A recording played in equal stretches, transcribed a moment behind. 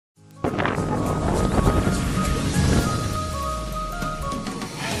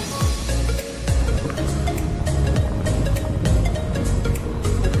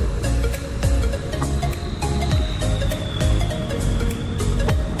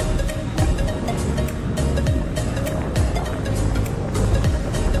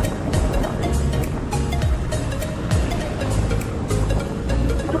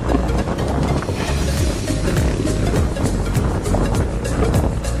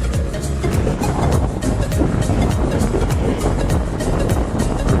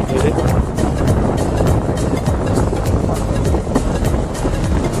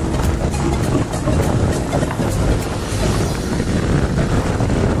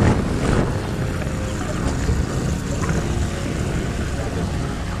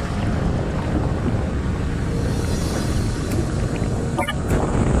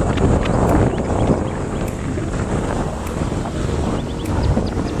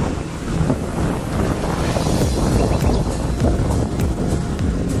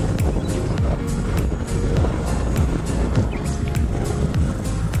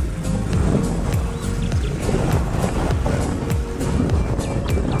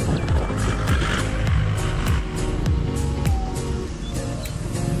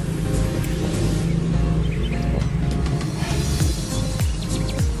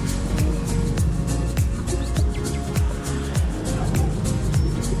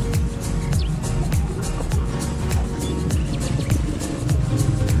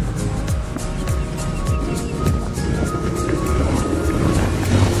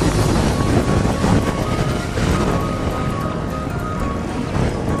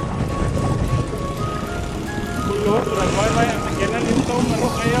Bye-bye, ang sakyanan dito,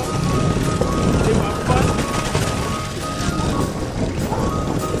 marok kayo. Hindi maapat.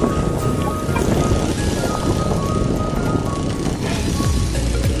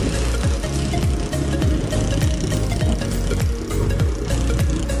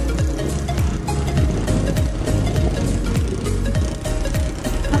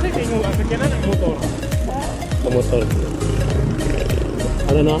 Kasi tingong ang sakyanan ang motor. Ang motor.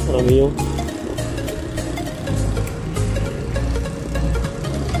 Ano na? Romeo?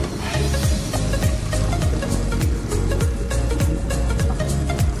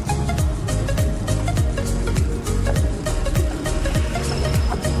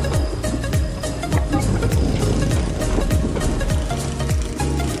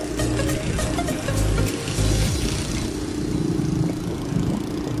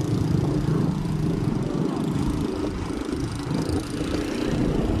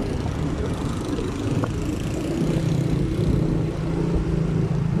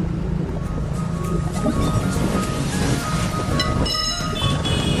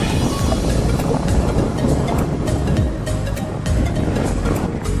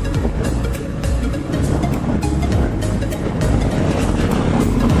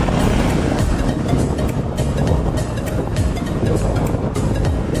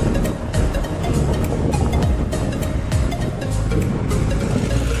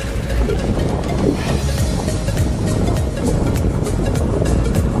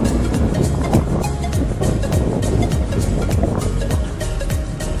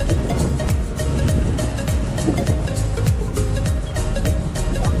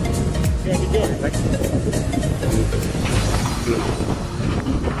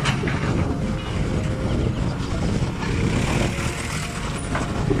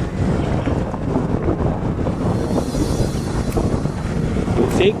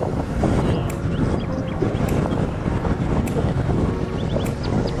 Musik.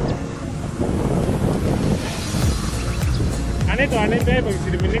 Aneh deh, pag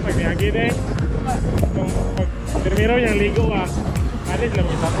sinimini pag niyagi deh. Kung pag termiro yang ligo ah. Aneh sila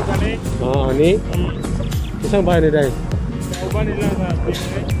may sapo ka nih. Oh, ani? Isang bahay ni Day? Sa uban nila sa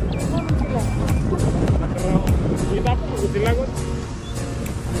pinay. Pero kita po sila ko.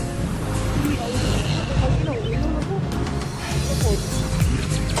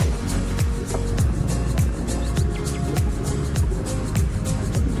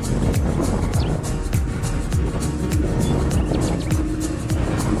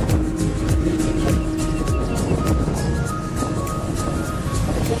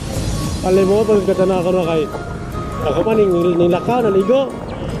 Alam mo, pag katana ako na kay ako pa nilakaw, naligo.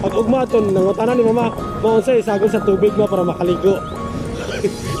 Pag ugmaton, nangutanan ni mama, maunsa isagol sa tubig mo para makaligo.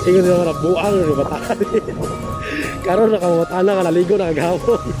 Ingon nila mga buang ni batakan. Karon nakamutana ka, naligo,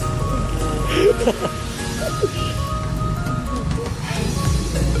 nakagahapon.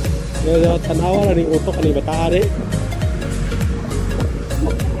 Ngayon, tanawa na ning utok ni bataan eh.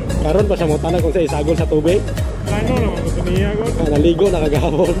 Karon pa siya mutana kung sa isagol sa tubig. Lano naman ito niya ko. Naligo,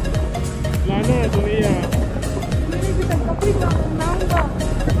 nakagahapon. Lano na ito niya.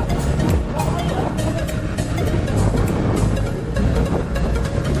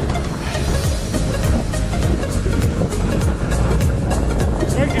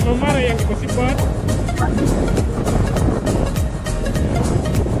 Kaya si Mamara yang ipasipat.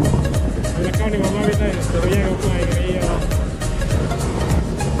 Nilakaw ni Mama kita yung storya yung kumain na iya.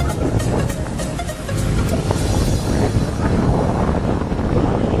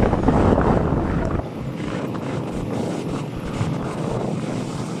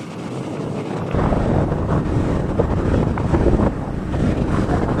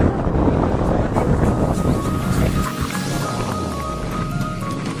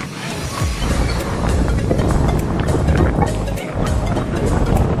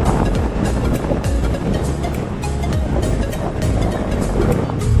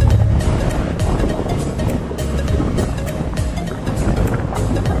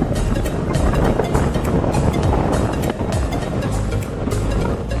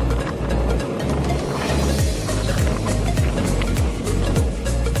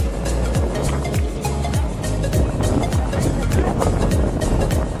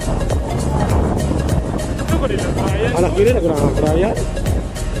 Anak kiri na kurang keraya.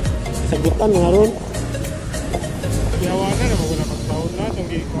 Sagutan ngaron. Yawanan na maguna pagtaon na itong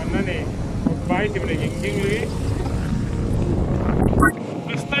gikuanan eh. Magbay, di mo na gingging lagi.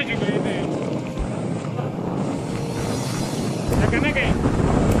 Basta juga ito eh. Saka na kay.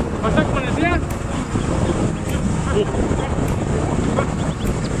 Masak mo na siya.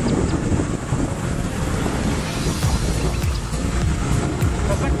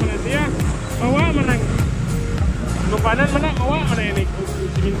 Masak mo na siya. Bawa man ang lupanan mana kawa mana ini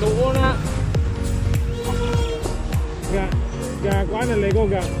siminto na. Ga kuan na Lego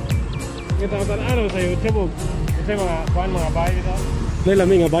ga. Kita ano sa YouTube. Kasi mga bahay ito. Nay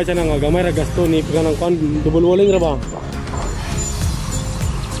lami nga bahay siya nga gamay ra gasto ni kanang kuan double walling ra ba?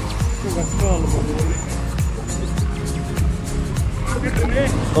 Gasto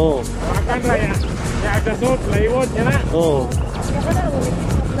Oh. Makan ra ya. Ya ada sot plywood ya na. Oh.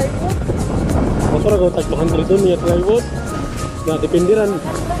 Ako ra tag 200 dun ya plywood. Na dependiran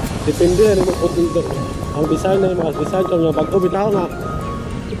ang design na mga design kung yung bago bitaw nga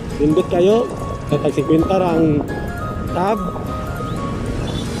indot kayo tag 50 ang tab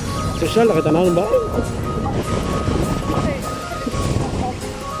social na kitananon ba?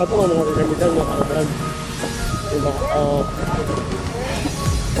 Ato nga mga kagamitan nga kabarag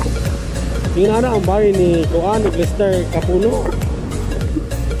tingnan na ang bahay ni Kuan ni Lester Capuno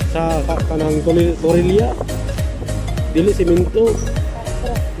sa kanang Corelia dili siminto.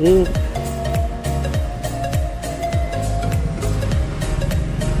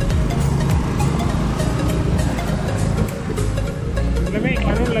 Lami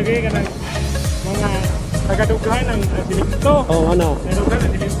karon lagi kanang mga tagadughan ng siminto. Oh ano? Tagadughan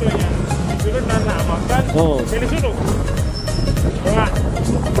ng siminto niya. Sulod na sa amakan. Oh. Dili sulod.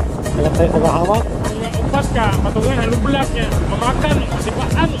 Mga tagahawak. Upat ka patungan halublak niya. Mamakan,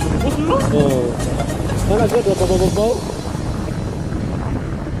 masipaan, buslo. Oh. Sana gud babaw.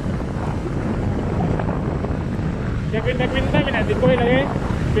 Ya pinta-pinta minati ko lagi.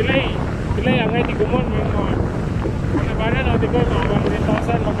 Pilay ang ngay tikumon mo. Ana bana no tiko mga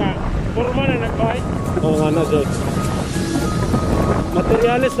 1,000 maka forma na nagbahay. Oo nga na Jod.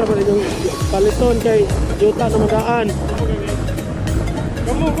 Materialis naman yung paliton kay Yuta na magaan.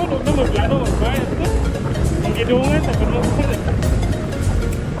 Kamu ko do mo plano magbayad to. Ang gidungan ta permo ko.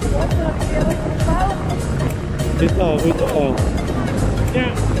 Dito. Ya,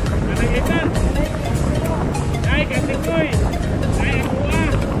 anang itan. Ay kasi koy. Ay ako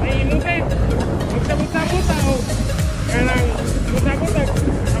ay inutin. Magsabot-sabot tao. Kanang sabot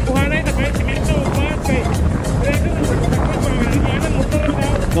ang buhanay ta kay siminto ba kay. Pero ito sa mga motor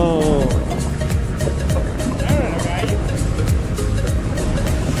daw. Oo.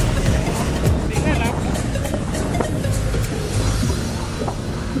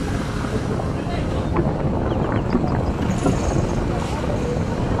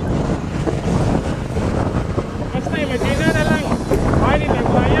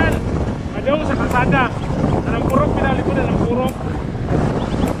 Anong purok pinalipod ng purok.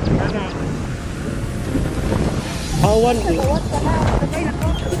 Ana. Awan.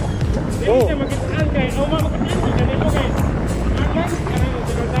 Oh. Hindi makitaan kay Oma makitaan kanino kay. Akan kanang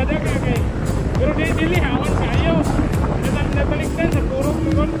sekretada ka kay. Pero dili awan kayo. Natalikdan sa purok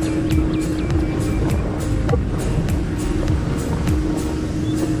kon.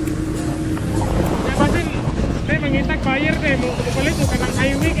 Kapasin, tay mangitag buyer kay mo palit mo kanang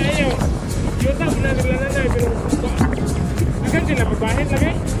highway kayo. Yuta benar-benar na pero akan sila magbahid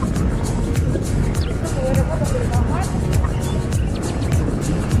lagi.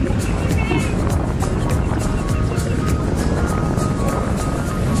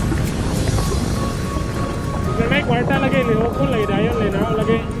 May kwarta lagi, lihokon lagi dayon, linaw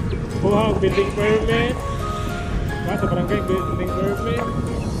lagi. Buha ang building permit. Sa barangay building permit.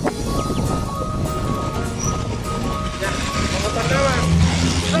 Ya, mga tanawan.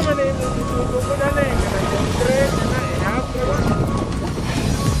 Sama na yung tutuko na na yung concrete, ihap na ba?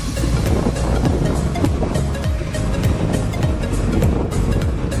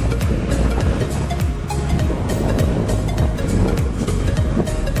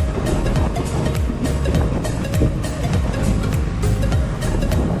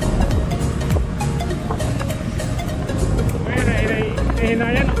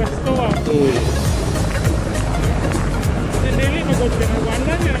 Hinayan ang gasto ah. Hindi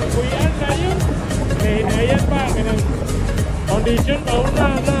magod-pinawanan yan ang kuyan tayo. Hinayan pa, kanang foundation pa una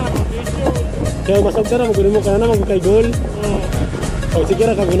na, foundation. Kaya masag ka na, magunin mo ka na kay goal. Pag sige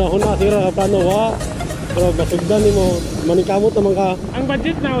ra kaguna-huna, sige ra plano wa. Pero masugdan ni mo, maningkamot naman ka. Ang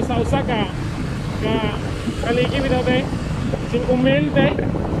budget na sa usa ka kaliki bitaw tay. 5,000 tay.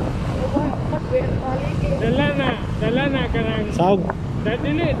 Dala na kanang Saog.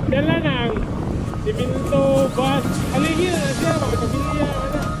 Dala na ang siminto, bus. Kaligi na siya, makakabiliya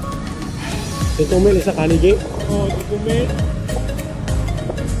na. 5,000 isa kaligi. Oo, 5,000.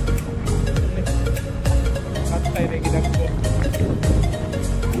 Patay na ginagpo.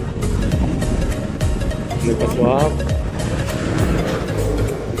 Nagpaswap.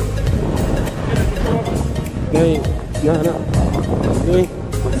 Nay, na. Nay,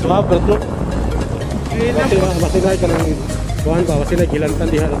 swap berto. Masinay ka ng kuhan pa, masinay gilantan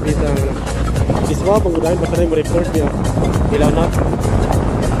diha at dito ang iswa, panggudahin, basta na yung report niya. Ilaw na.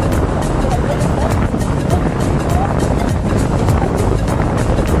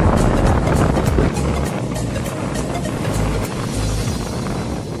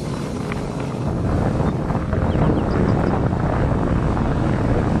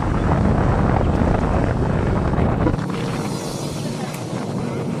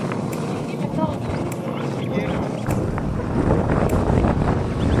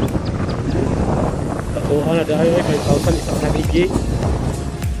 Tuhan ada ayo 5,000 isang haligi.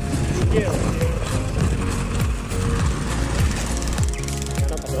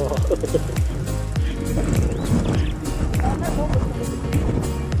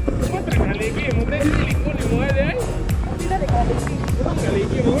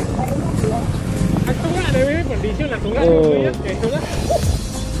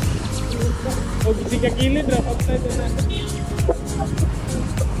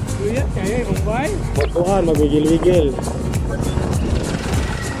 Tuhan magwigil-wigil.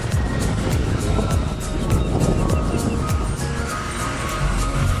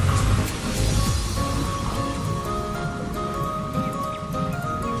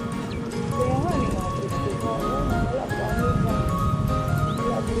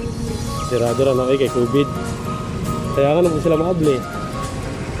 Sirado na kay COVID. Kaya ka na po sila maabli.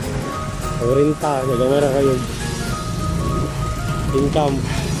 Orinta, nagawara kayo. Income.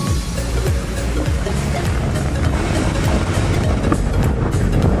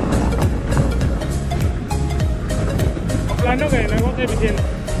 Plano kayo, nako kayo bisin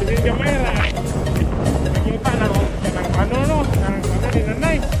gamay na. Nakita na ako, kanang ano no, kanang ni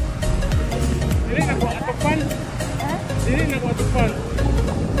nanay. Dili na ko atupan. Dili na ko atupan.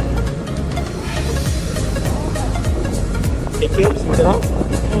 Ikip, sino?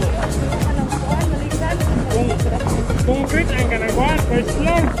 Concrete ang kanang kuhan, first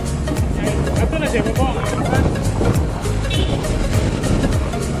floor. Ato na siya po.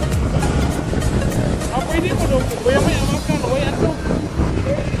 Pwede mo dong, kuya may amakan, kuya ato.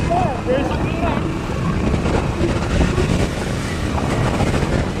 First floor.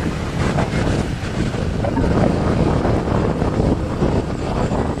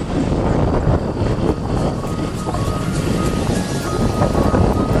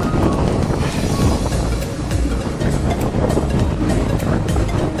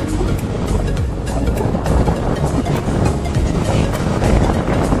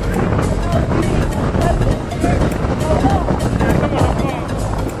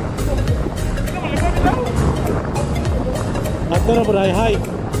 Ato na berai hai.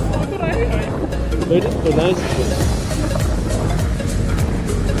 Wait, so nice.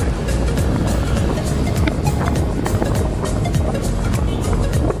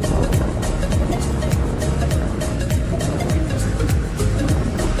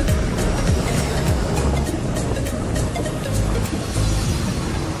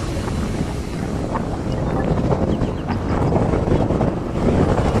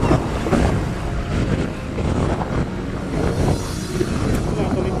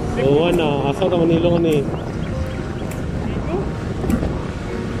 Oo na, asa naman nilong ni.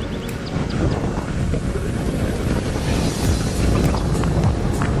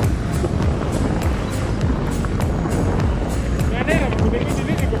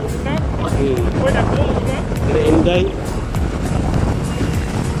 Inday.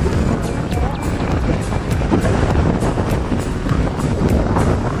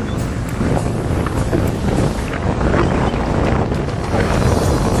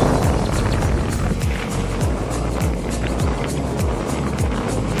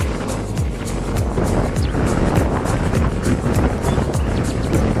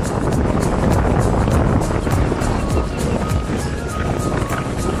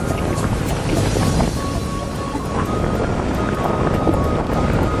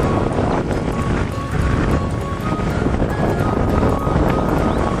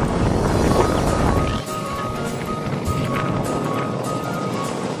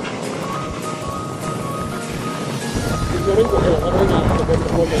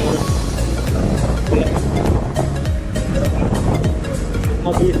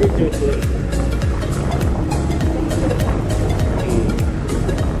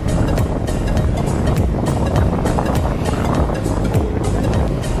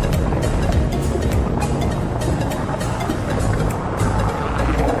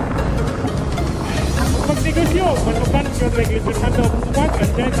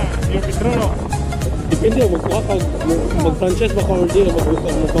 Depende, mag-franchise ba ka or di,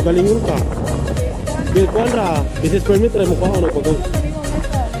 magpagalingon ka. Bill Conra, business permit rin mo ka, ano pag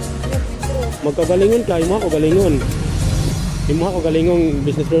magkagalingon ka, imo ako galingon. Imo ako galingong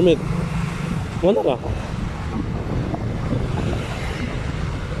business permit. Ano ka?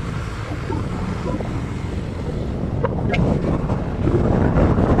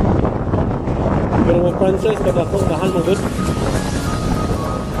 Pero mo franchise kada ko bahal mo gud.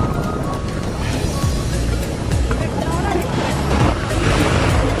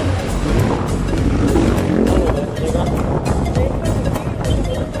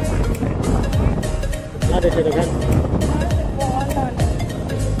 Ada siya kan?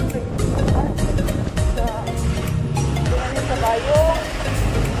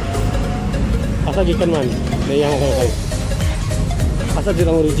 Asa gikan man? Naiyaw ko kay. Asa din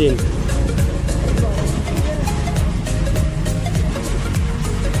ang origin?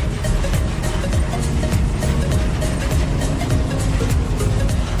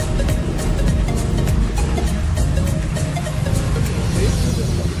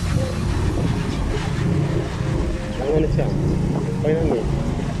 Ano siya? Painan mo.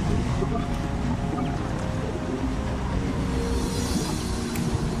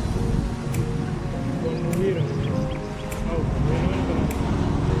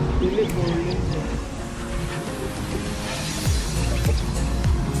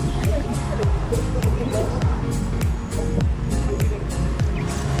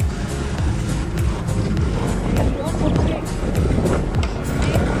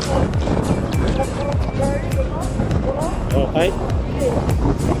 Okay.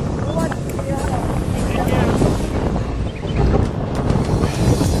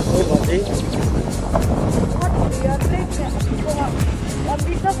 Oh, pati. Ang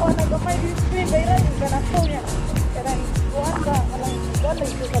bisa ko, nagkamay display, kaya yung ganito niya. Kaya kuhan ka, alang ikan,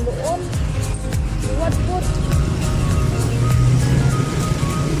 ito sa loon. What food?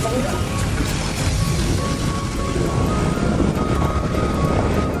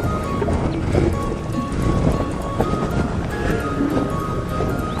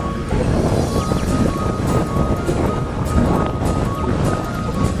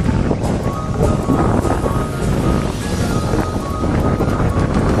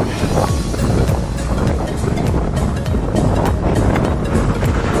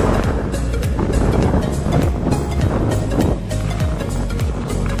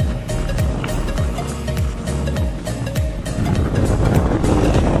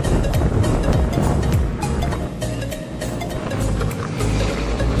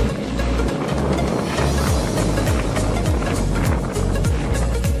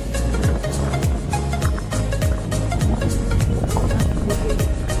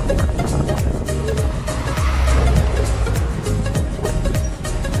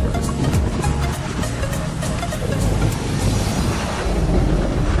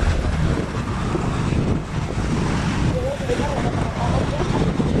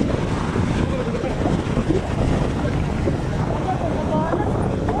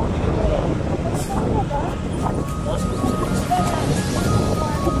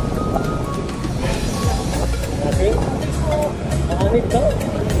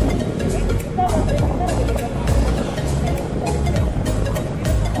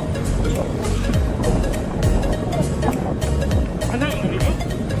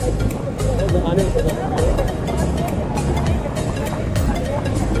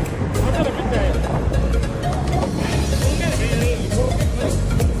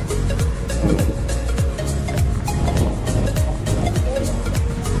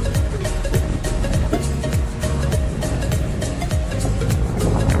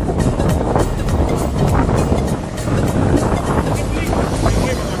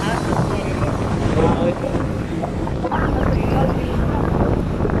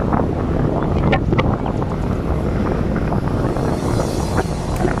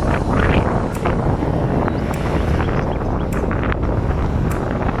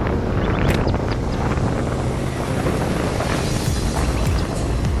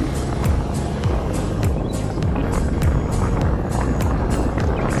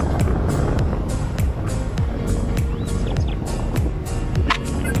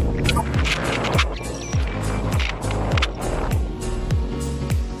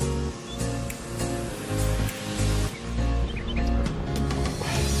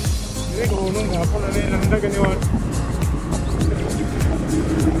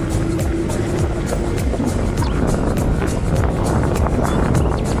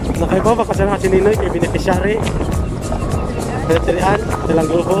 Nakaiba ba kasi si Ninoy kay beneficiary? Beneficiarian silang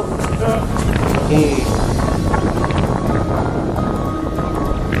grupo?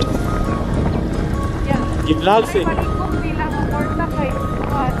 Giblal si.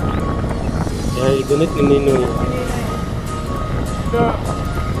 Ya, i-donate ni Ninoy.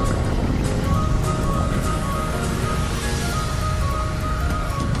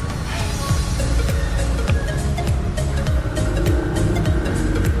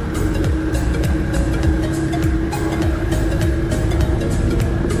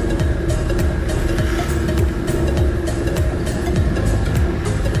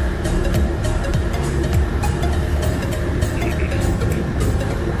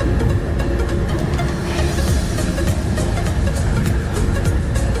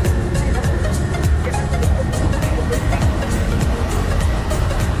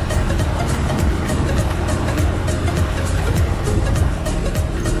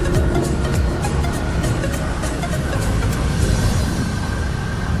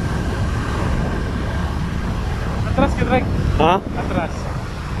 Ha? Atras.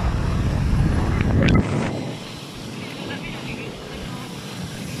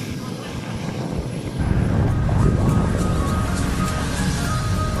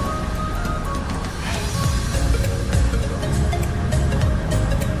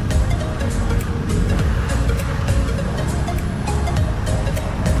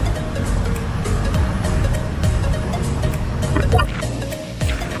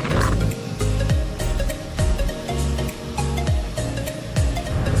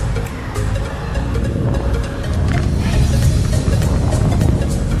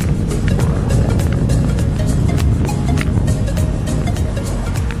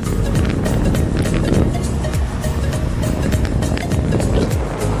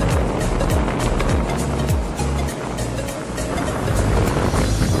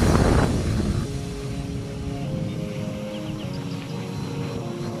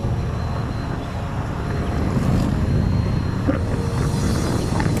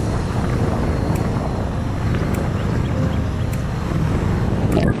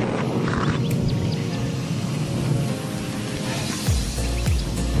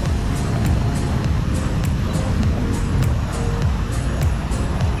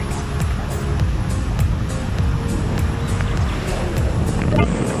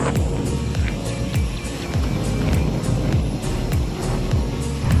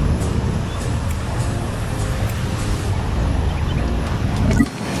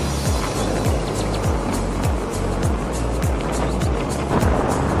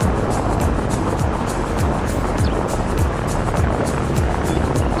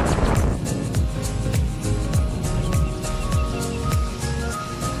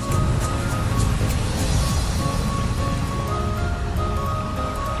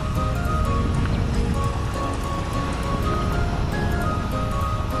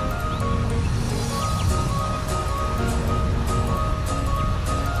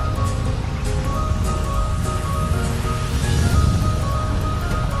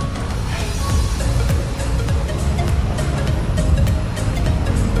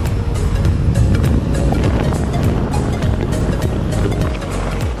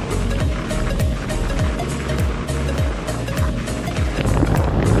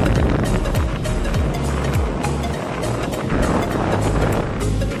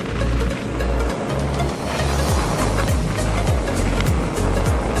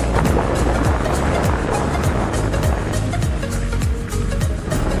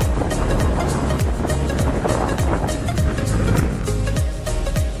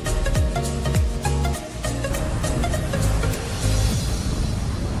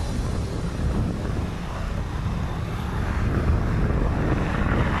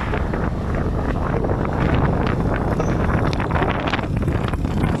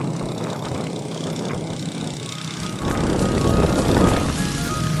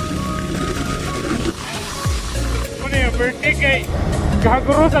 birthday kay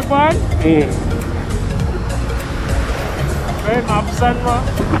gaguro sa kwan. Okay, maapsan mo.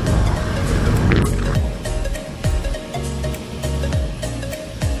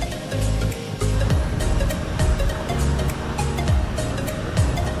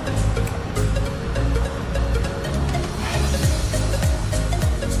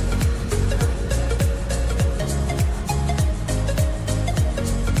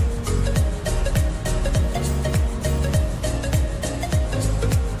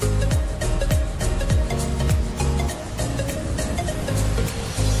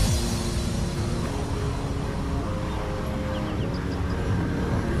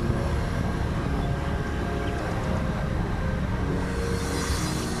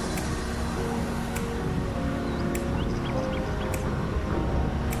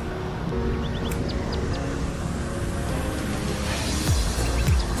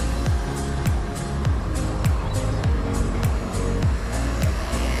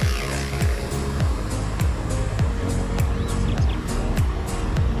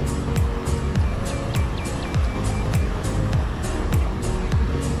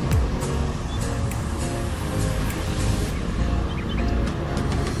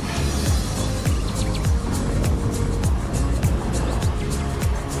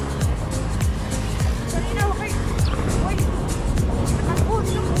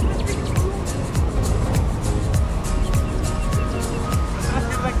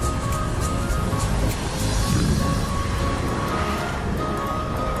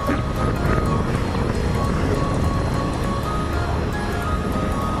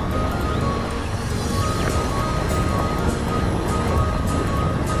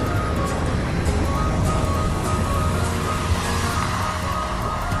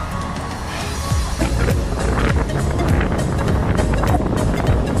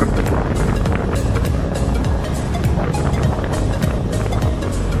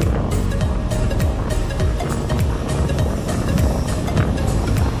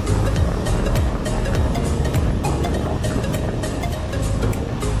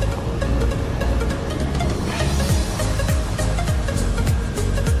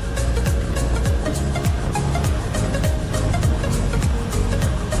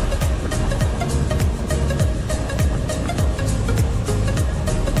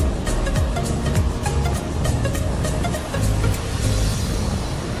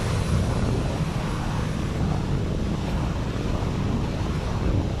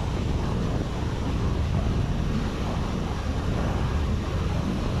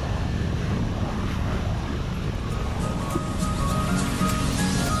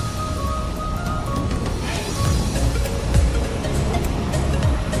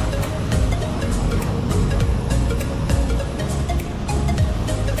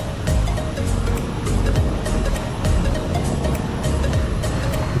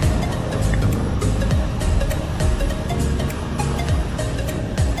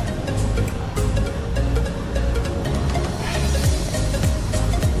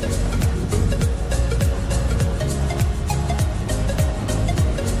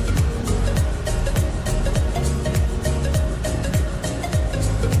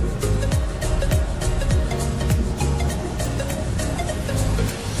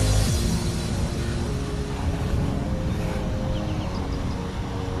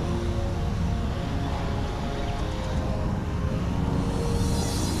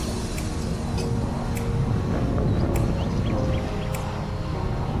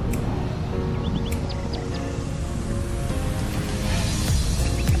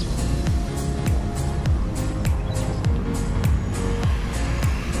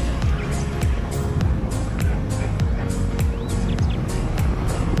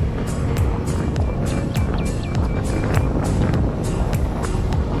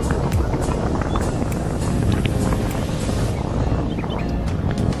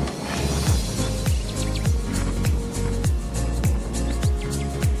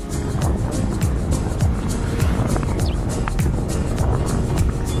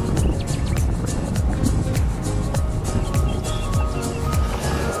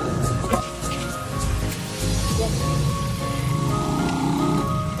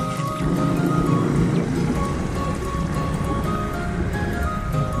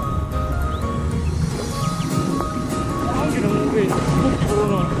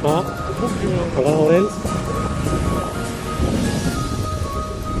 Ha? Ang orange?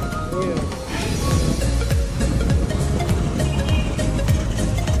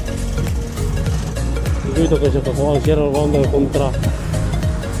 Dito kasi ako ang share round ng kontra.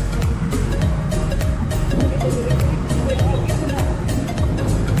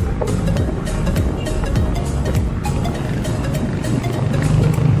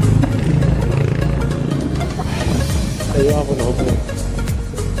 Ayo ako na ako.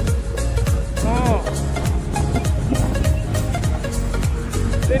 Oh.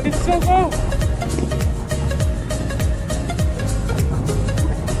 Dito ko.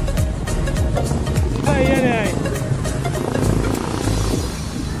 Ayan ay.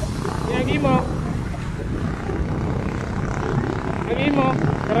 Yang imo. Yang imo.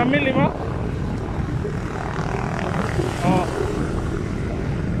 Karamil imo. Oh.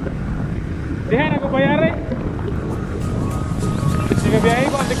 Dihan ako bayari. Sige biyahe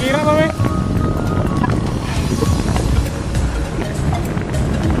ko ang tikira ba we?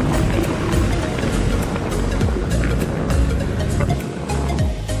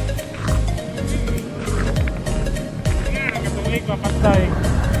 Patay.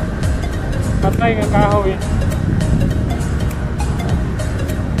 Patay ng kahoy.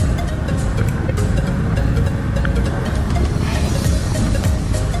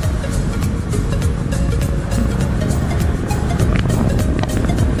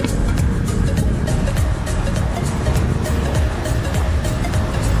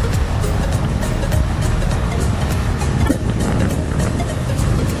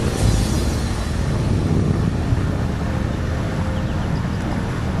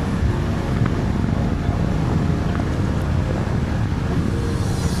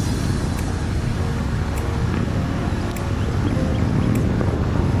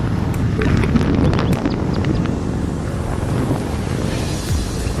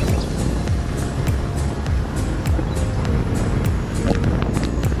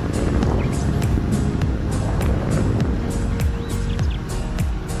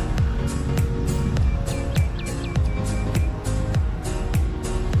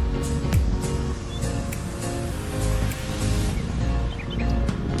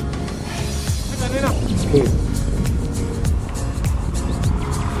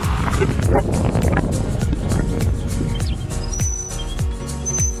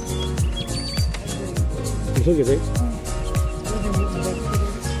 Gusto gitu.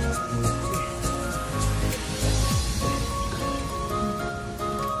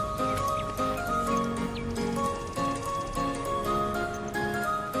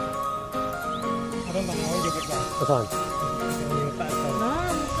 Saan?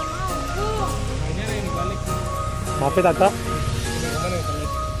 Mapit ata?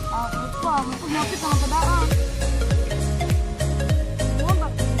 Mapit sama pedaan.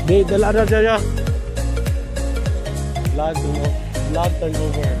 Di, dala aja. Blood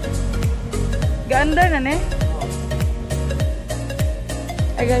turnover. Ganda na ne?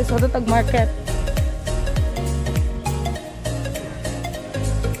 Ay guys, wala tag market.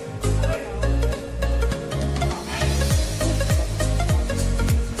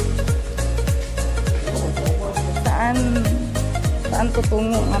 Saan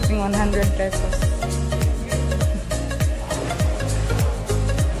tutungo ang ating 100 pesos?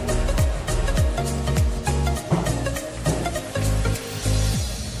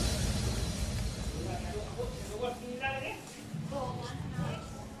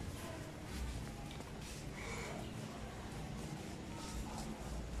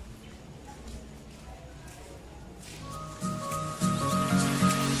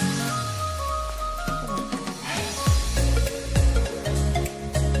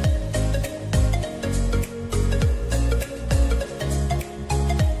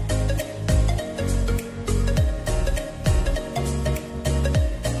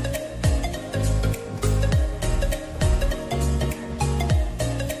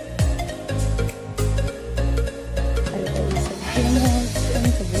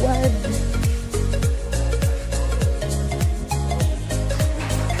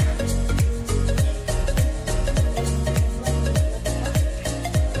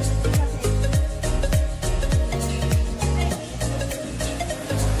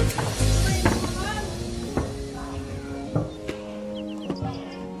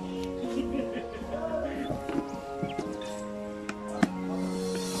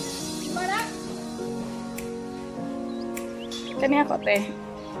 Kani ako te.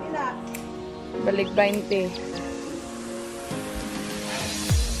 Balik 20.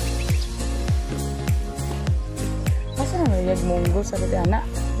 Masa na may munggo sa kada anak?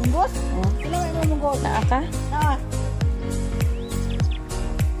 Munggos? Oh. Ilang may munggos? Naa ka? Naa.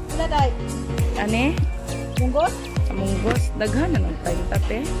 Ane? Munggos? Munggos. Daghan na ng tayo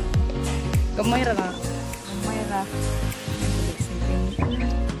tate. Gamay ra na. May ra.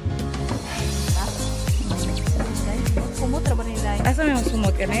 Sumot ra ba ni Day? Asa may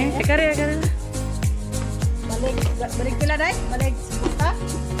sumot ka ne? Kare. Balik pila Day? Balik subuta?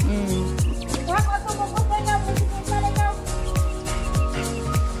 Wah, ako mo ba na mo sa ka?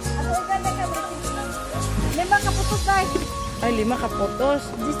 Ako ganda ka ba? Lima ka putos Day. Ay, 5 ka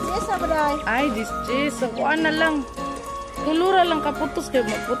putos. Dis ba Day? Ay, dis. So, kuan na lang. Tulura lang ka putos kay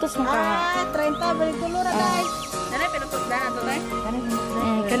putos mo ka. Ah, 30 balik tulura Day. Dali pinutos na ato Day.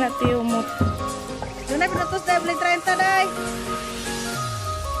 Kana tiyo mo. Dali pinutos Day balik 30 Day.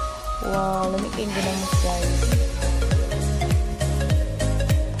 Wow, lamikin din mo guys.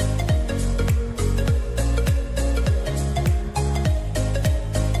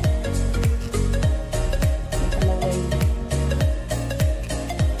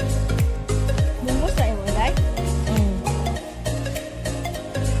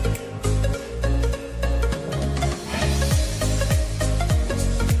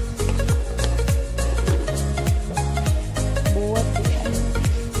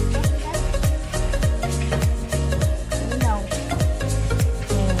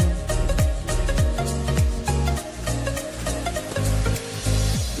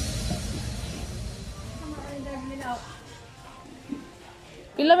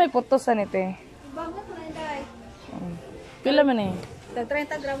 Pila may putosan ito eh? Bangat na Day. Pila man eh? Tag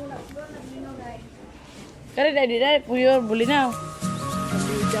 30 gramo na. Nagmino Day. Kaya dahil puyol, buli na.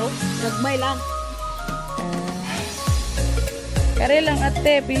 Daw, nagmay lang. Kaya lang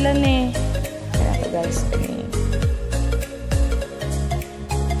ate, pila ni. Kaya ko guys, kani.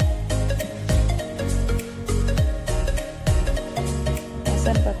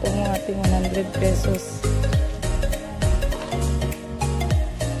 Asan pa ito mga ating 100 pesos?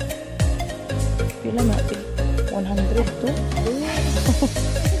 Pila natin? 100 to?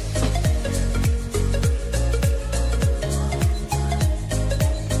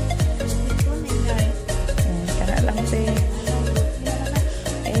 Kana lang te.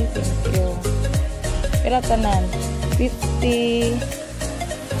 Eh, thank you. Pero tanan, 50.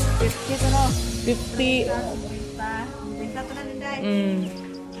 50 to no. 50. Benta to na ni Day.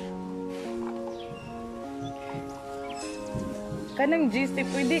 Kanang GC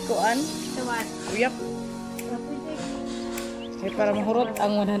pwede ko an? Tawad. Uyap. Eh, para mahurot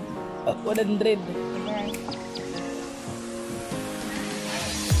ang 100.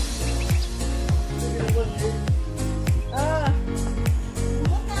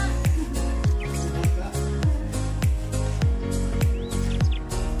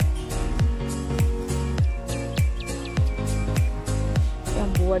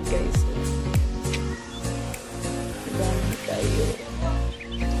 Yang buat guys. Dami kayo.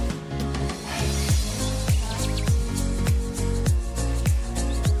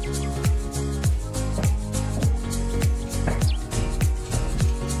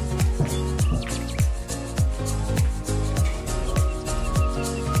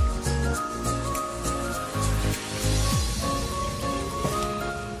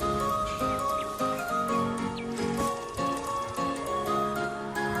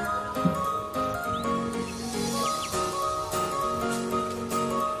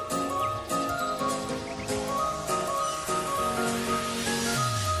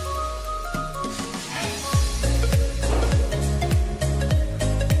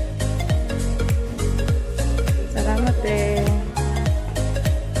 Salamat eh.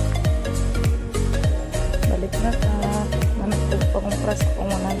 Balik na ka. Managtag pa kong pras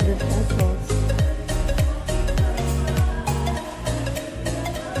kong 100 pesos.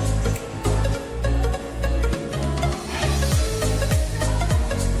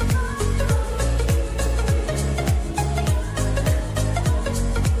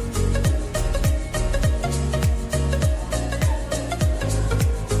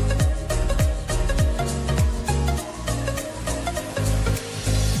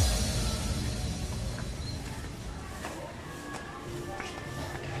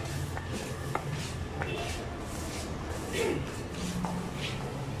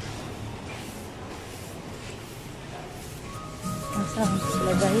 Masang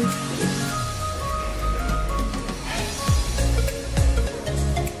sila guys.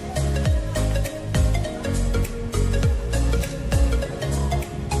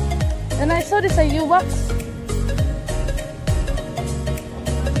 And I saw this at U-Box.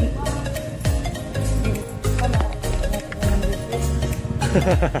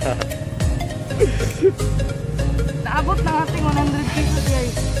 Naabot ng ating 100 pesos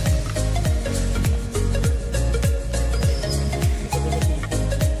guys.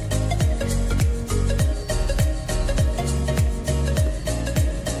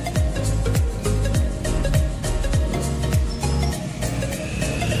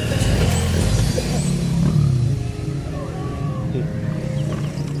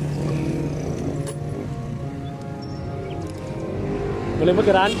 Boleh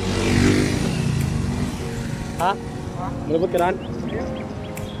bergeran? Hah? Boleh bergeran?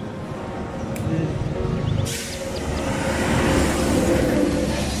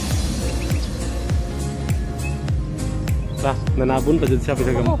 Lah, nanabon pa dyan siya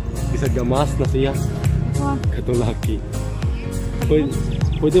bisa gamas na siya. Katong laki.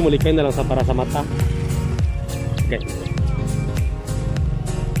 Pwede mo likay na lang sa para sa mata. Okay.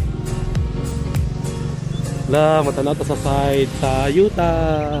 Lah, matanaw ta sa side sa yuta.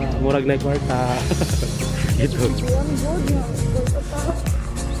 Murag na kwarta. Ito.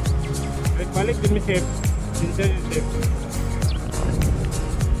 Balik din mi chef. Sinta din chef.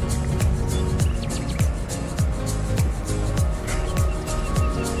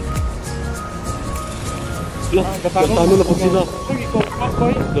 Lah, katano na po sila. Lagi ko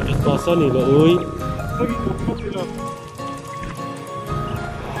pakoy. Dapat pasa nila, uy. Lagi ko sila.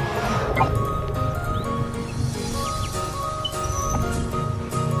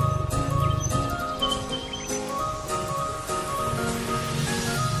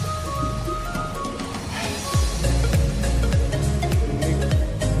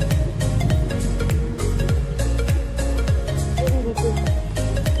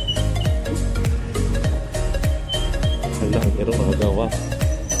 Pero makagawa.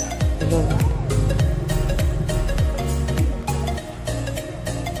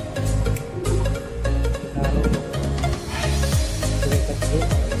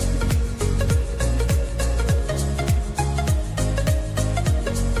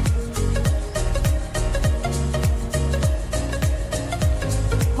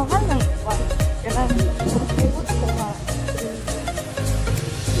 Mahal ng kailangan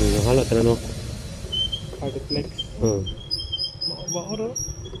Mahala ka na, no? Target flex. Baoro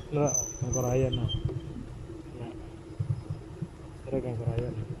na nagkarayan na. Talagang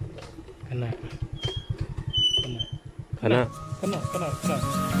karayan. Kana. Mana lah. Wala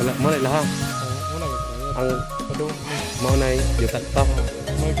ka karayan. Ang Padung mau naik juta top.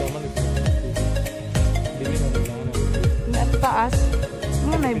 may gaman ito. Dili na naglaano. at taas.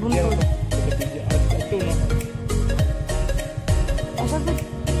 Ano na ibuntod? Ito na. Asa ba?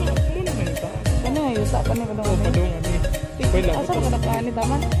 Muna na ito. Ano nga yuta pa ni kadang Padung ani. Asa ka nakakaan ni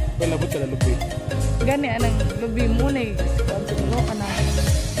taman? Pwede labot ka na lupi. Gani anang lubi mo na eh. Siguro ka na.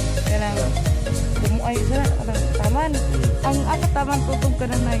 Kaya na bumuay sa anang taman. Ang asa taman tutog ka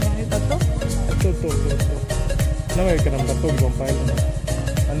na na yung ito to. Ito. Namay ka ng batog vampire na.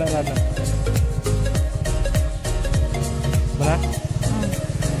 Ana. Mana?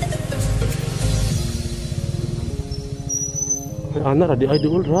 Anak ada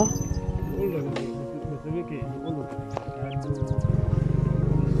idol ra.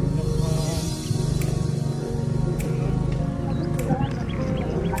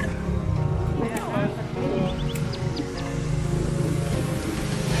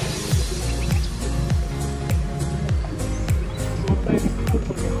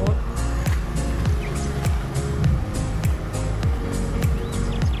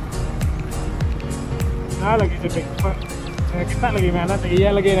 Lagi kita lagi mana?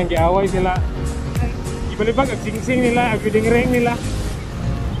 Iya lagi nang giaway sila. Ibalibag ang singsing nila, ang ring nila.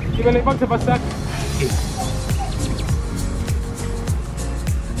 Ibalibag sa pasak.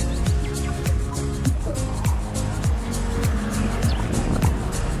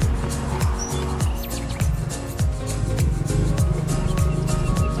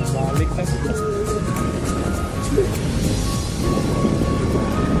 Balik na sila.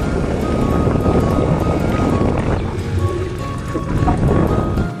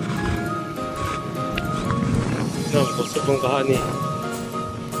 Nah, busog mong kahani.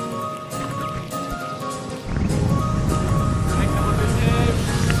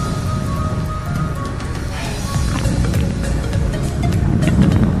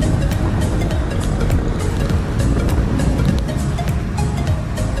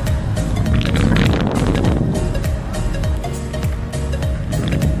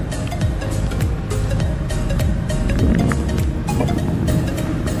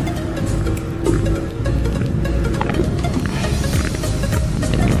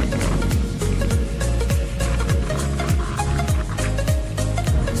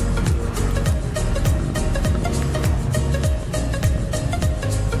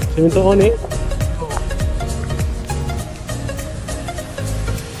 Semento on eh.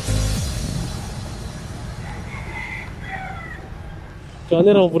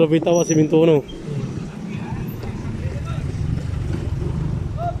 Kaya raw pura bitawa semento no.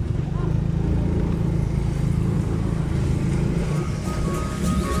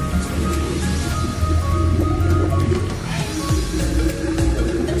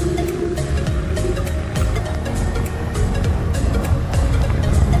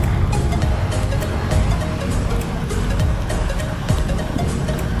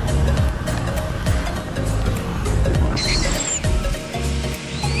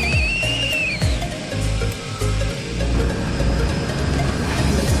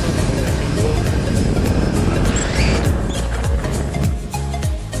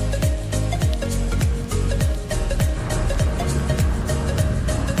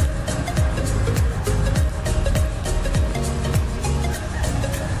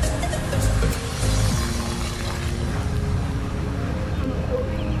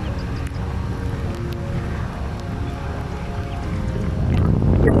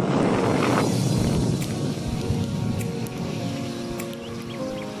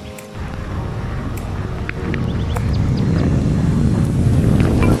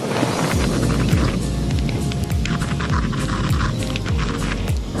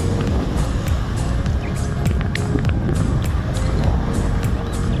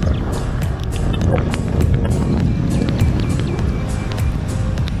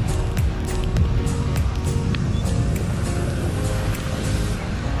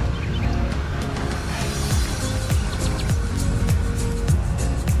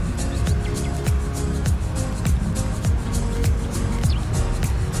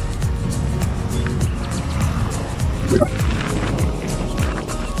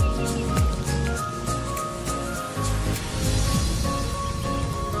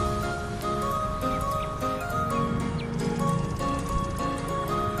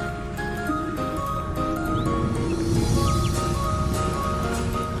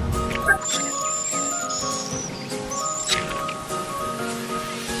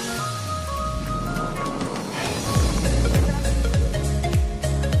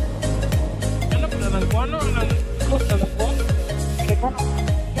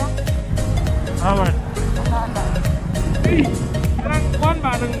 Aman. Orang kuan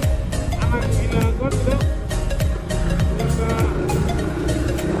ba nang anak inagot do.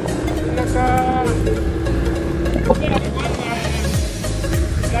 Naka okay na kuan ba.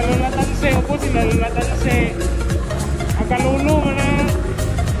 Lalulatan se upo si lalulatan se. Akalulu mana.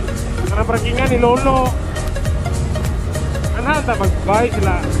 Kana parkingan ni lolo. Ana ta magbay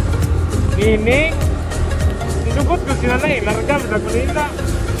sila. Ini disebut ko sila na larga sa kanila.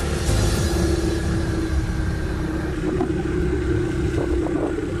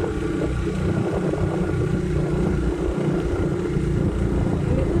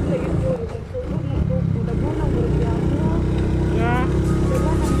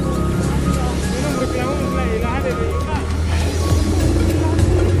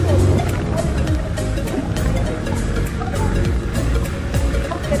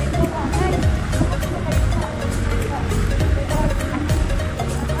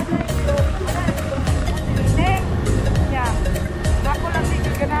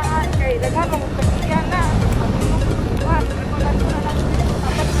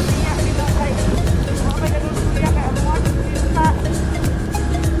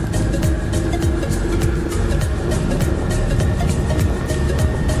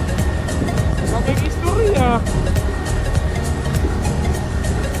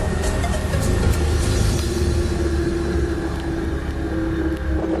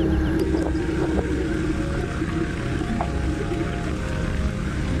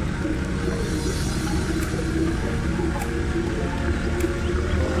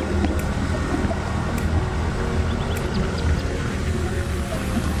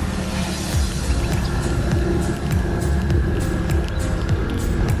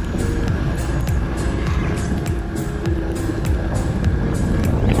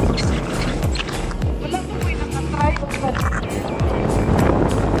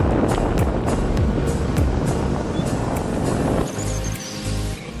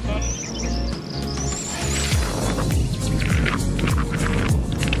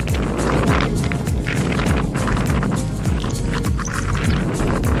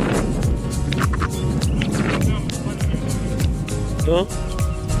 No?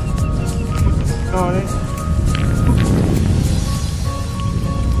 No,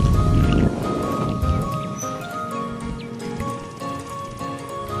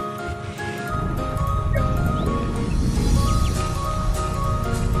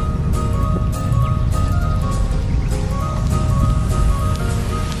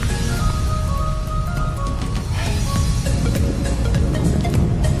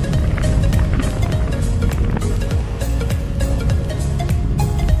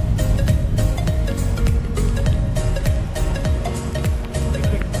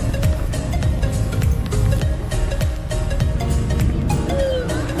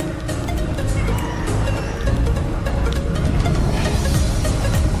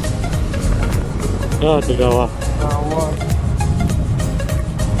 Ah, Tugawa. Awal.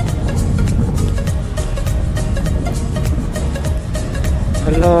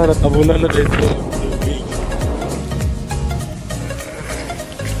 Hala, natabunan na dito.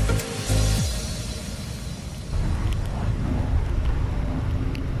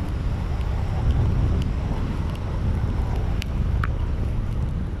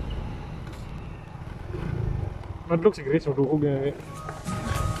 Madlok si Grace, maduhog na eh.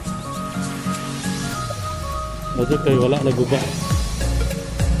 Maksud kayo wala naguba.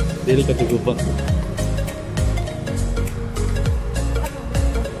 Dili ka naguba.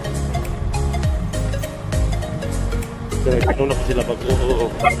 Nagkano na ko sila pag oo.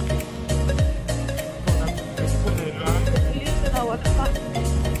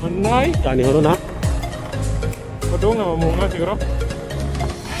 Manay. Kani hono na. Padung na mamunga siguro.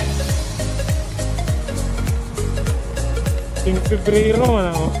 Ting Pebrero man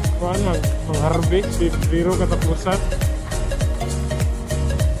ako. Kuan mag-harvest Pebrero katapusan.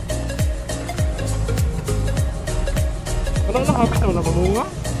 Ano na habis na mamunga?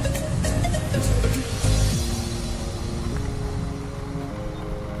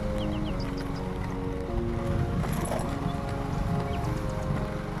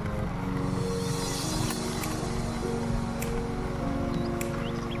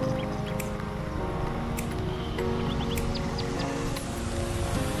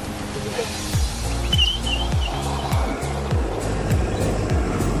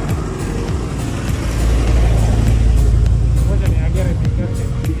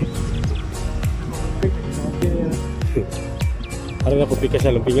 Parang napupikas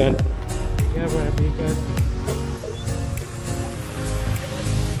sa lumpingan. Ya, perhatikan.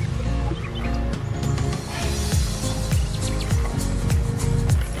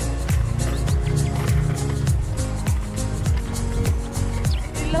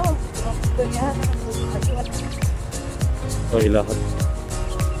 Oh, ilahat.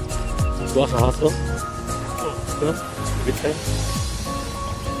 Buah sa haso. Nah, bitay.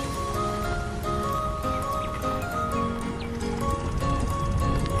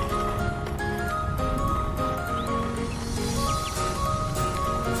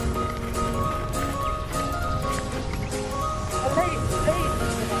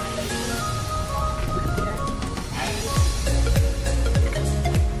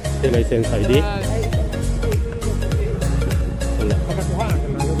 License ID. Wala. Makakuha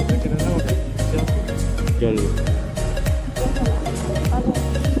na kinalaw. Yun.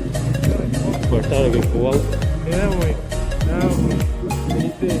 Kwarta lagi kuwang. Kaya mo eh.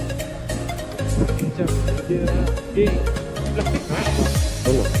 Dito. Plastic na?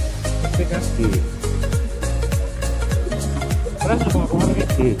 Ano? Plastic na? Para sa mga kuha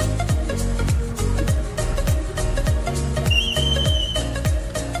rin?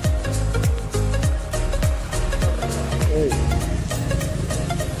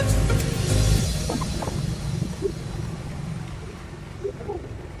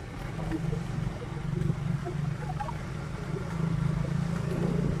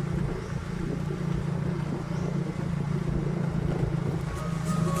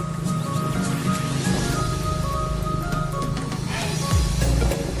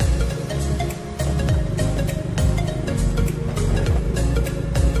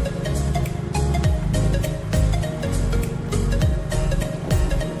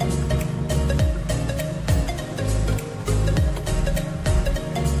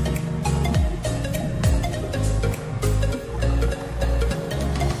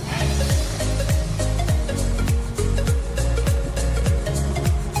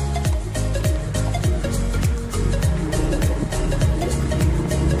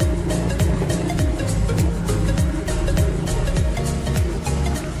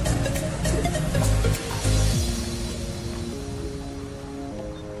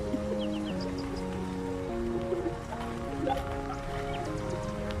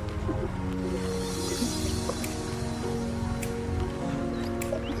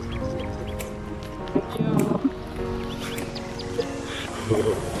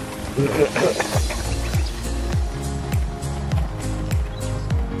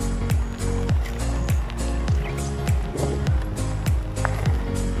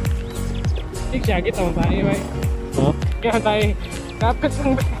 Tik siya kita ang tayo, bay. Ha? Kaya tayo, kapit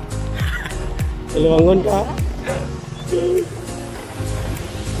ng bay. Luwangon ka.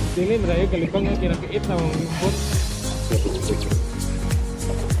 Dili, madayo kalipang yung kinakiit na mga limbot.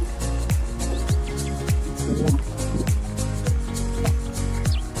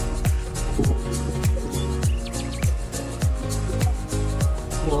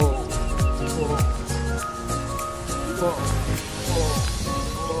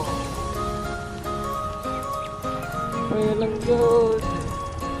 Kaya lang yun.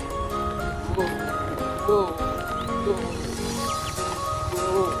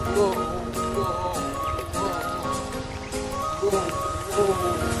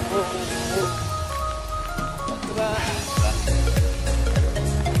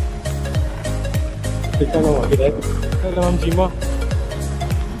 Tika na mo, kita. Kaya naman Jimo.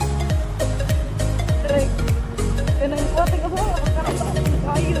 Kanang kuwating ako, magkakaroon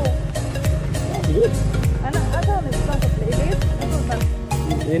kayo. Sige. Anak, ano, nagpapang sa playlist? Ano ba?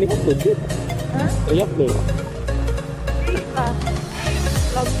 Ini ko tudit. Ha? Ayak lo. Hindi pa.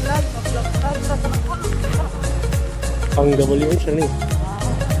 Vlog, mag-vlog. pang WH na ni.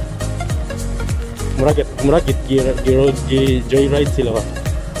 Muragit Joyride sila ba?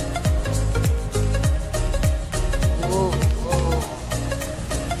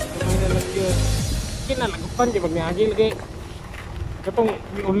 Kamay na lang yun. Kinalagupan kaya pag niagil kay katong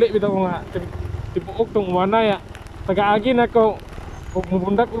uli bitaw ko nga tibuok tong uwanay. Taga-agi na ko kung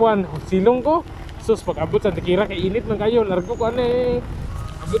mubundak uwan, silong ko. Sus, pag abot sa tikira kay init man kayo, largo ko ane.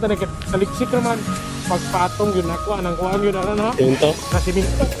 Abot na taliksik naman. Pagpatong yun ako, anang kuhaan yun na Yun to?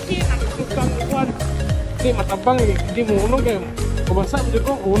 nasiminto. Nakasukang kuhaan. Hindi, matabang, hindi mo unong kayo. Kumasa mo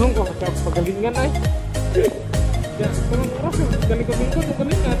dito, unong ko, pagalingan ay. Ya, kung oras yun, galing ko mingkot,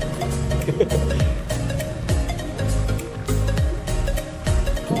 pagalingan.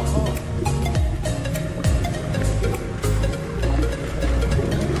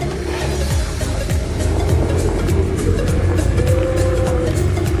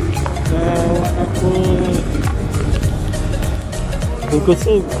 Ang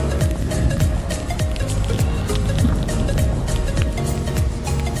kusog.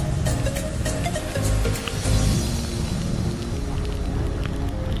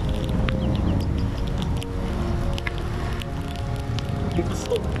 Ang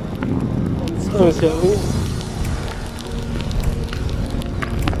kusog. Saan siya?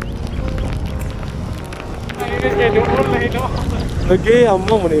 Ayun, kaya doon na ito. Lagi,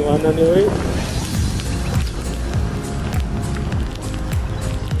 amo mo na iwanan niyo eh.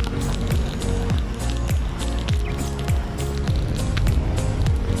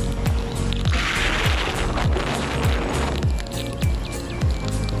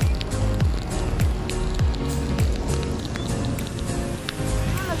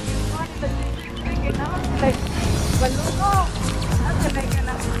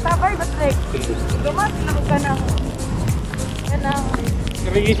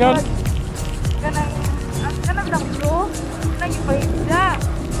 Irrigation? Kanang lang bro, nang ipahinda.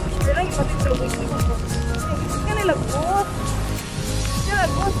 Pero nang ipatitulog ko. Kanang lagos.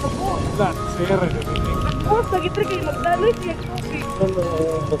 Kanang lagos, lagos. Lahat, sir. Lagos, lagi-tri kayo magdaloy siya tubig. Ano,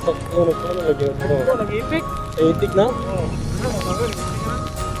 basak ko na paano lagi ito? Ako, nag-ipik. Itik na? Oo.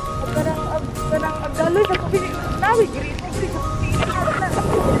 Kanang agdaloy sa tubig. Nawi, green sa tubig.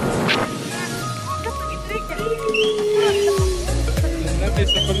 Lagi-tri kayo. Nabi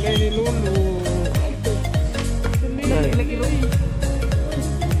sa palay ni Loon. Lagi-lagi.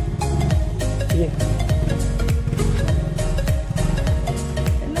 Sige.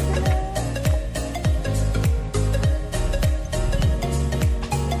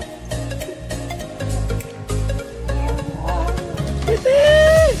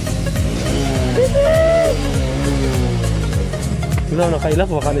 Sila nakailap,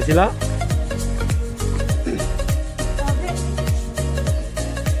 baka na sila.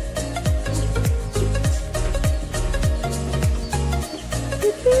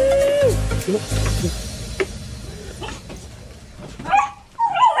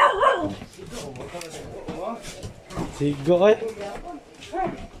 Sigo ay.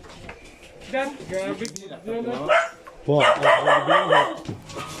 Dan, grabe. Wah,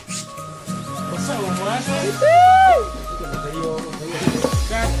 Basta, umasa.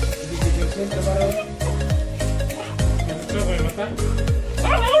 Dan, bibigyan ka ba rin? Ganito ko yung mata.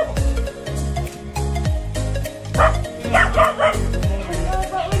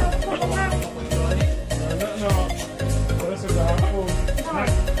 Para sa gahapon.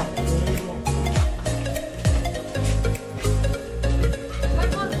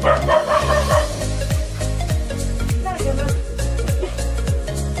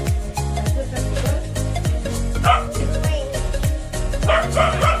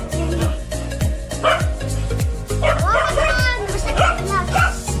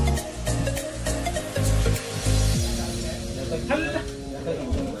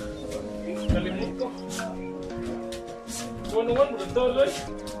 Kalimut ko. Tuwan-tuwan mo dito, Loy.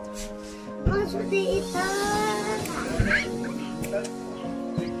 Masuk dito.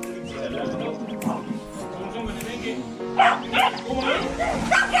 Kung manimigin.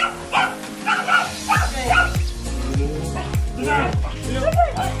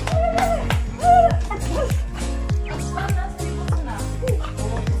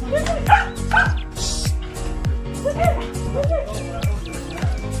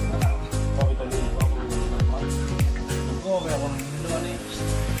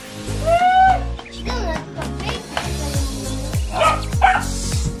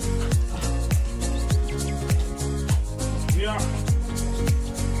 Yeah.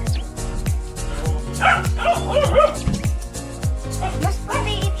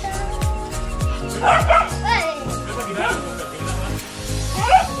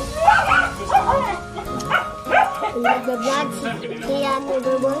 nag-vlog si Kian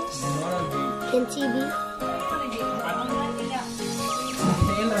Overboys, Ken TV.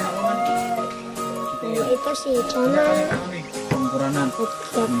 Ito si Chana,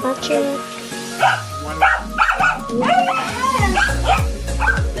 Ken Patrick.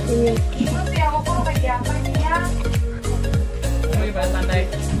 Kasi ako po nagyapan niya.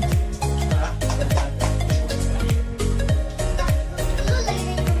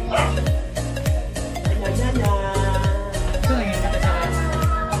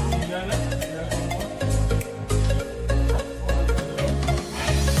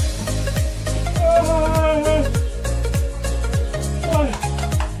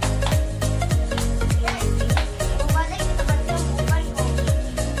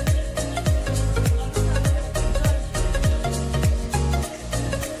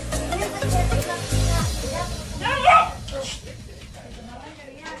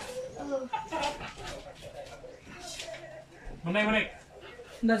 Menaik.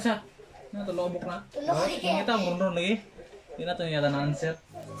 Nggak siya. Nah, tulobok na. Yung kita murun lagi. Hindi na ito yung yata na answer.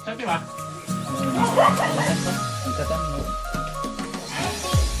 Tapi ba? Kita kan.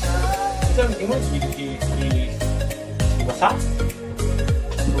 Isa gimana di masak?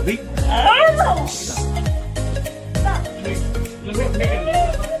 Rubik?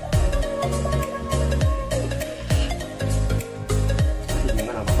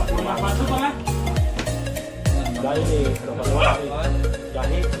 Gimana Bapak? Masuk lah. Dahil ano pa naman?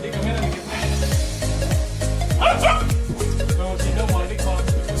 Dahil